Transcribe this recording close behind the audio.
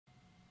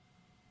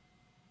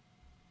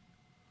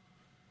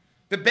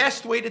The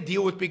best way to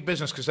deal with big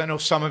business, because I know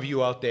some of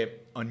you out there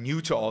are new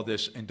to all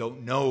this and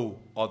don't know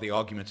all the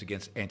arguments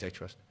against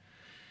antitrust.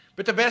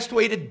 But the best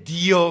way to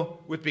deal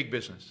with big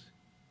business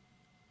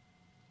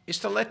is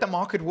to let the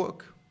market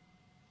work.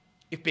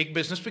 If big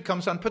business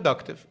becomes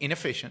unproductive,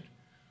 inefficient,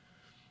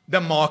 the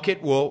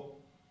market will,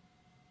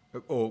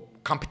 or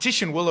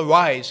competition will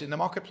arise in the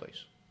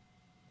marketplace.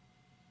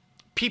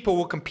 People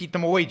will compete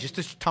them away, just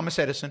as Thomas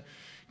Edison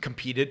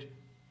competed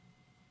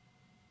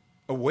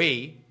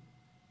away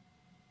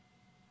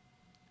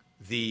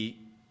the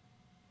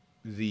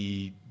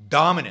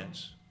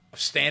dominance of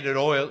Standard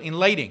Oil in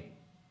lighting.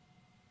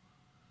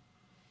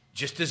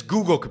 Just as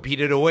Google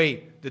competed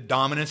away the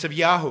dominance of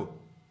Yahoo.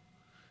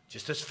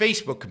 Just as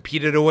Facebook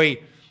competed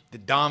away the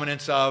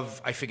dominance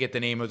of, I forget the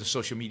name of the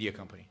social media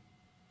company.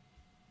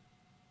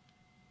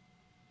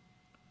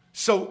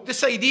 So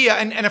this idea,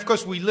 and of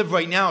course we live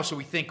right now, so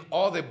we think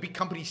all the big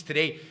companies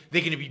today,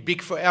 they're going to be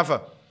big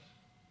forever.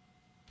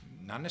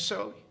 Not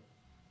necessarily.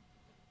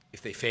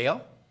 If they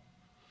fail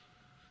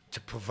to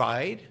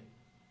provide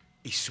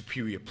a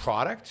superior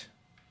product,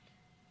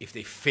 if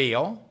they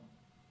fail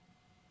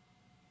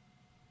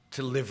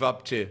to live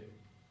up to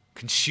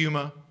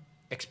consumer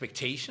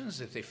expectations,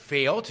 if they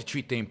fail to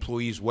treat their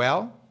employees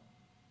well,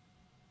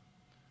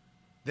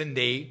 then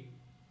they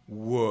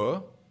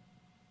were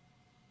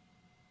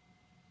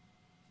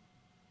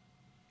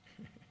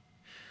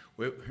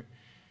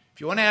if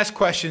you want to ask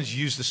questions,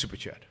 use the Super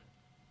Chat.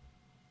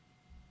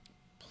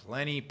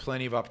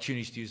 Plenty of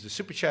opportunities to use the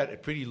Super Chat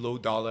at pretty low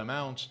dollar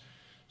amounts,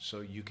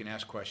 so you can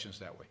ask questions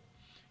that way.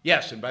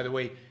 Yes, and by the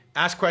way,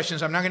 ask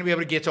questions. I'm not going to be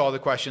able to get to all the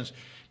questions,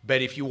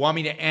 but if you want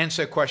me to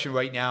answer a question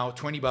right now,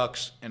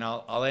 $20, and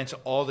I'll answer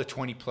all the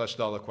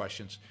 $20+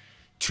 questions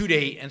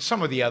today and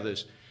some of the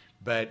others.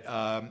 But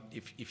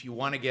if you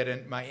want to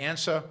get my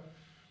answer,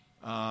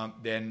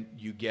 then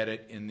you get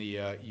it in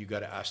the you got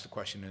to ask the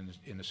question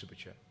in the Super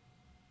Chat.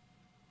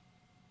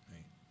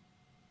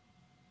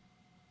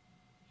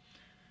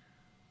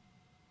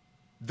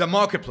 The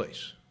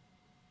marketplace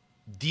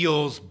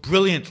deals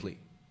brilliantly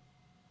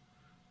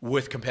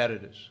with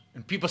competitors.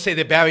 And people say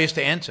they're barriers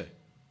to enter.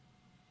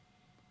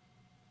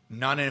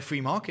 Not in a free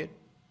market.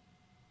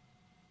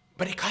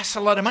 But it costs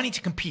a lot of money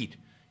to compete.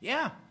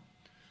 Yeah.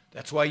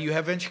 That's why you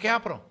have venture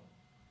capital.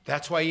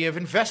 That's why you have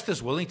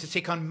investors willing to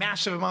take on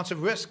massive amounts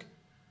of risk.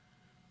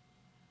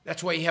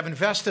 That's why you have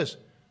investors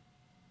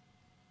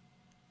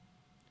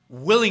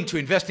willing to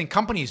invest in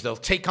companies that'll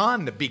take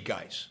on the big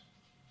guys.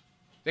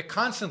 There are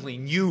constantly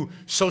new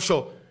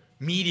social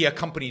media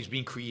companies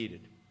being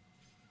created.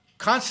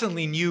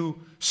 Constantly new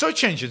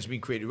search engines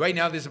being created. Right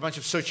now, there's a bunch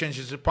of search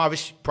engines that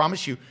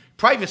promise you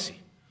privacy.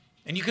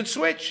 And you can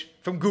switch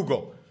from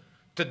Google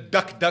to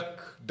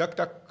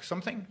DuckDuck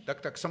something,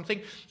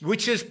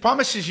 which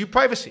promises you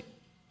privacy.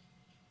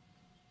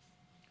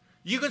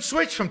 You can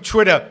switch from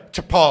Twitter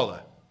to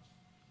Parler.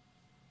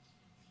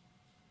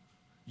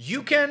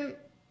 You can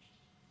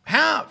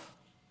have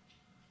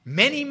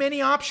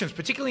many options,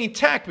 particularly in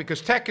tech,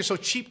 because tech is so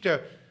cheap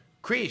to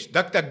create.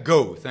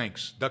 DuckDuckGo,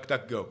 thanks.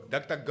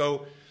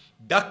 DuckDuckGo.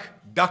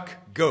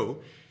 DuckDuckGo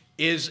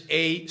is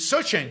a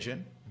search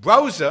engine,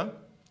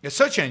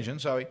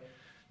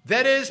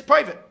 that is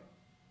private.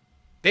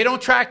 They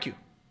don't track you.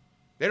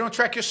 They don't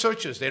track your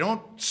searches. They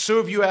don't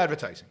serve you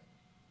advertising.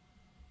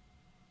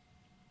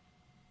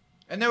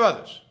 And there are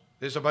others.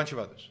 There's a bunch of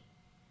others.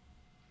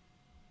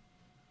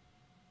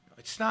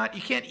 It's not,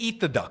 you can't eat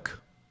the duck.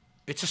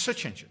 It's a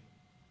search engine.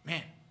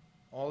 Man,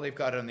 all they've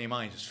got on their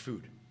minds is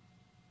food.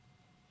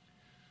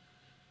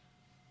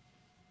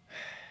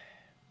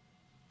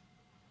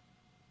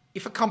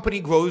 If a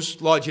company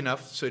grows large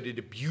enough so that it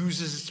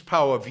abuses its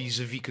power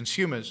vis-a-vis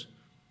consumers,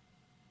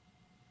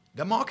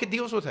 the market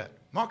deals with that.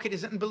 Market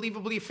is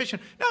unbelievably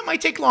efficient. Now, it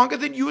might take longer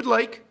than you would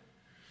like.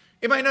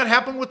 It might not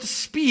happen with the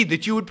speed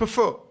that you would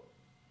prefer.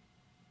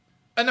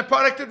 And the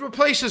product that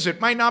replaces it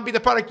might not be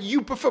the product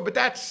you prefer, but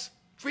that's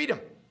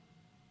freedom.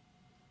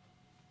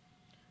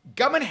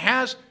 Government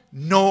has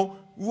no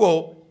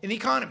role in the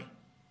economy.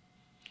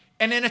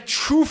 And in a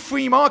true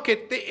free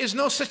market, there is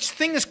no such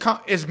thing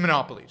as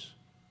monopolies.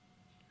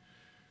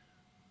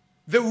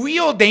 The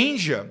real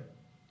danger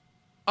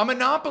are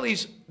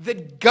monopolies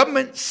that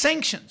government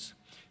sanctions,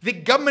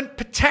 that government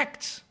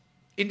protects.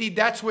 Indeed,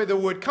 that's where the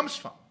word comes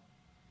from.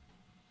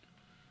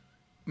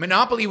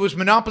 Monopoly was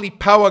monopoly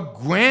power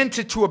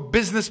granted to a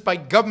business by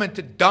government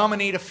to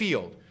dominate a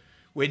field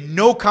where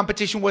no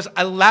competition was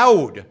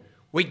allowed,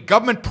 where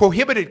government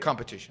prohibited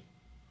competition.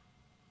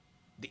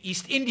 The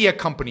East India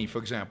Company, for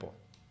example,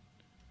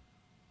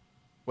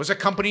 was a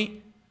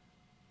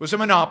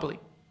monopoly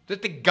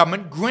that the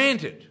government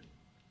granted.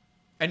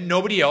 And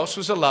nobody else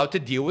was allowed to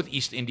deal with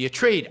East India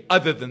trade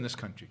other than this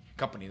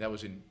company. That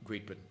was in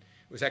Great Britain.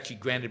 It was actually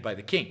granted by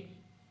the king.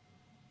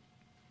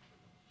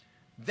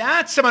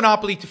 That's a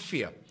monopoly to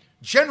fear.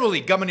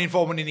 Generally, government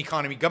involvement in the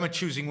economy, government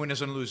choosing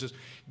winners and losers,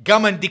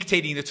 government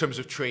dictating the terms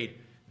of trade,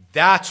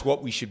 that's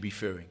what we should be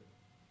fearing.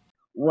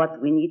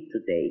 What we need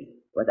today,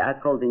 what I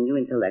call the new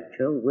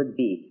intellectual, would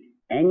be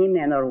any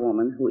man or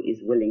woman who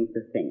is willing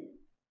to think.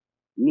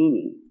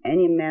 meaning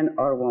any man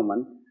or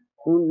woman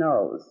who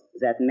knows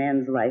that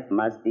man's life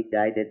must be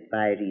guided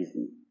by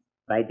reason,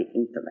 by the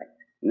intellect,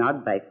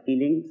 not by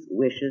feelings,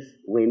 wishes,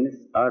 whims,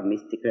 or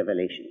mystic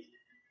revelations.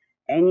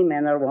 Any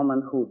man or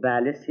woman who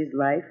values his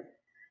life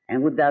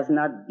and who does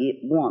not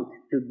want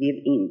to give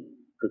in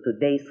to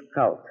today's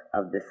cult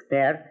of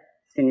despair,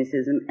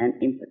 cynicism,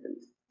 and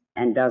impotence,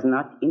 and does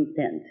not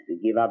intend to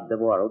give up the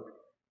world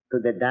to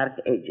the dark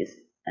ages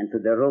and to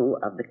the rule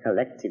of the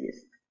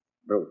collectivist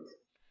brute.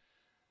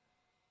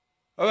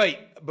 All right,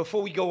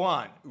 before we go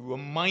on,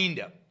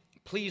 reminder,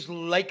 please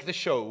like the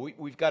show.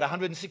 We've got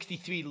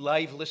 163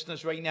 live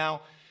listeners right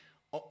now,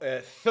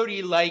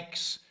 30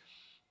 likes.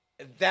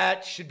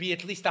 That should be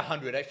at least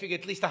 100. I figure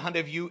at least 100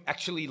 of you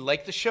actually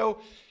like the show.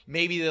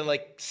 Maybe there are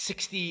like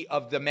 60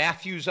 of the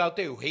Matthews out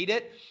there who hate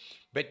it,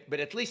 but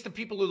at least the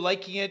people who are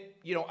liking it,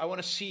 you know, I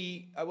want to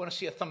see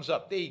a thumbs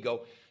up. There you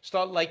go.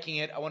 Start liking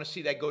it. I want to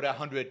see that go to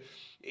 100.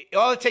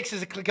 All it takes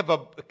is a click of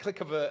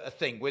a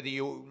thing. Whether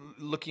you're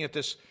looking at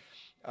this,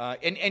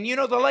 and you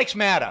know, the likes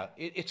matter.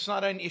 It's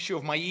not an issue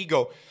of my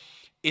ego.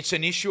 It's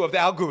an issue of the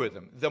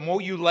algorithm. The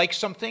more you like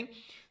something,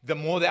 the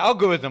more the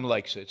algorithm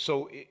likes it.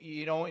 So,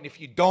 you know, and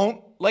if you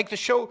don't like the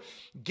show,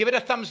 give it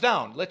a thumbs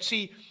down. Let's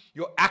see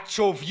your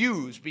actual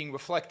views being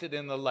reflected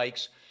in the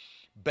likes.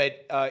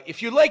 But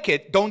if you like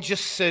it, don't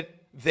just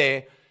sit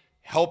there.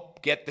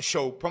 Help get the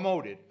show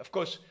promoted. Of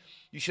course,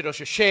 you should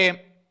also share,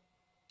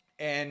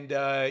 and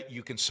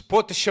you can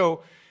support the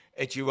show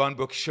at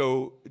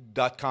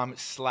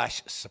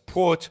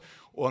JeronBrooksShow.com/support,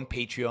 or on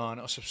Patreon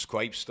or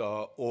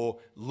Subscribestar or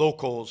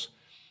Locals.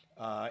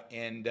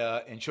 And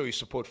show your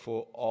support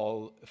for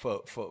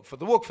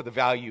the work, for the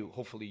value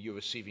hopefully you're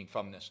receiving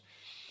from this.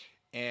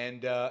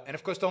 And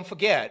of course, don't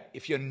forget,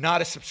 if you're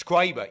not a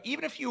subscriber,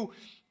 even if you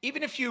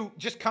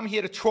just come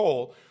here to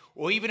troll,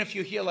 or even if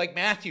you're here like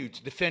Matthew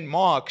to defend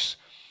Marx,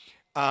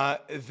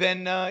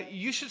 then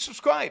you should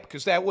subscribe,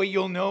 because that way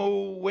you'll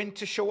know when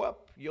to show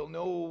up. You'll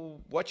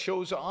know what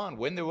shows are on,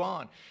 when they're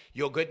on.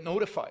 You'll get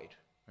notified,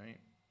 right?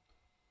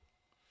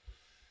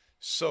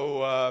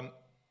 So,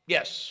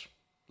 yes,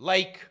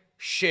 like,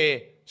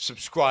 share,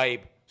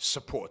 subscribe,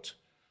 support.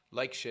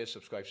 Like, share,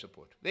 subscribe,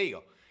 support. There you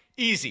go.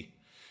 Easy.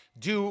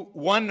 Do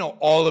one or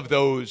all of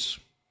those,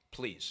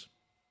 please.